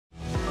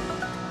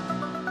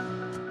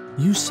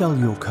You sell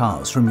your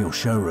cars from your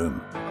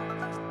showroom,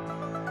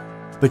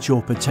 but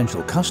your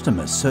potential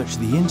customers search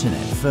the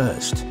internet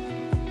first.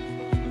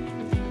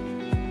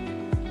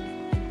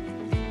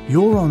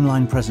 Your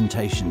online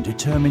presentation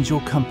determines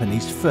your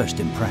company's first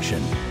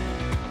impression.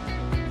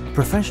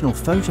 Professional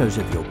photos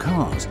of your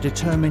cars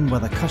determine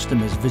whether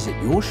customers visit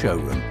your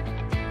showroom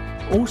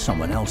or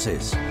someone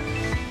else's.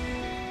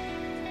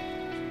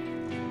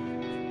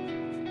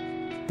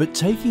 But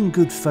taking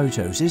good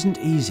photos isn't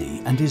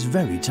easy and is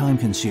very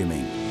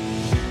time-consuming.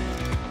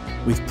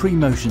 With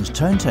Pre-Motion's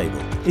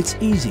turntable, it's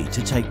easy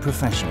to take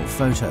professional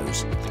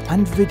photos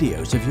and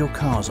videos of your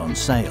cars on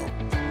sale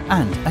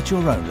and at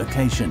your own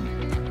location.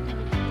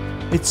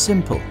 It's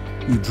simple.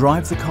 You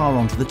drive the car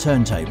onto the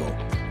turntable.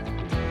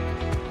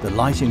 The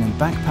lighting and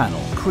back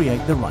panel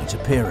create the right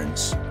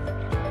appearance.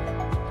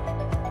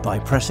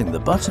 By pressing the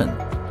button,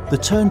 the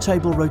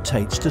turntable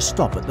rotates to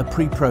stop at the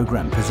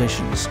pre-programmed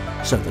positions,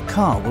 so the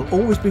car will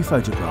always be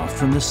photographed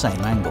from the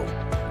same angle.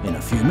 In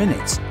a few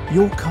minutes,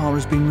 your car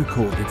has been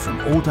recorded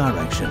from all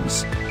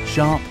directions.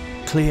 Sharp,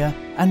 clear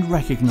and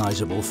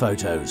recognisable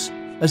photos,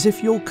 as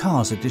if your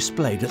cars are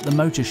displayed at the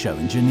motor show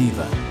in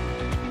Geneva.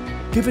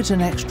 Give it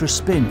an extra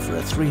spin for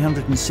a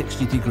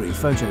 360-degree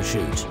photo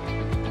shoot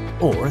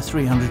or a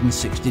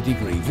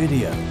 360-degree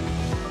video.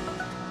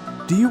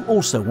 Do you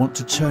also want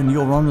to turn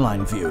your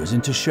online viewers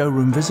into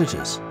showroom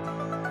visitors?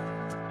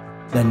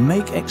 Then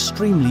make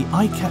extremely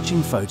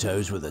eye-catching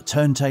photos with a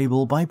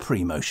turntable by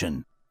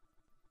Pre-Motion.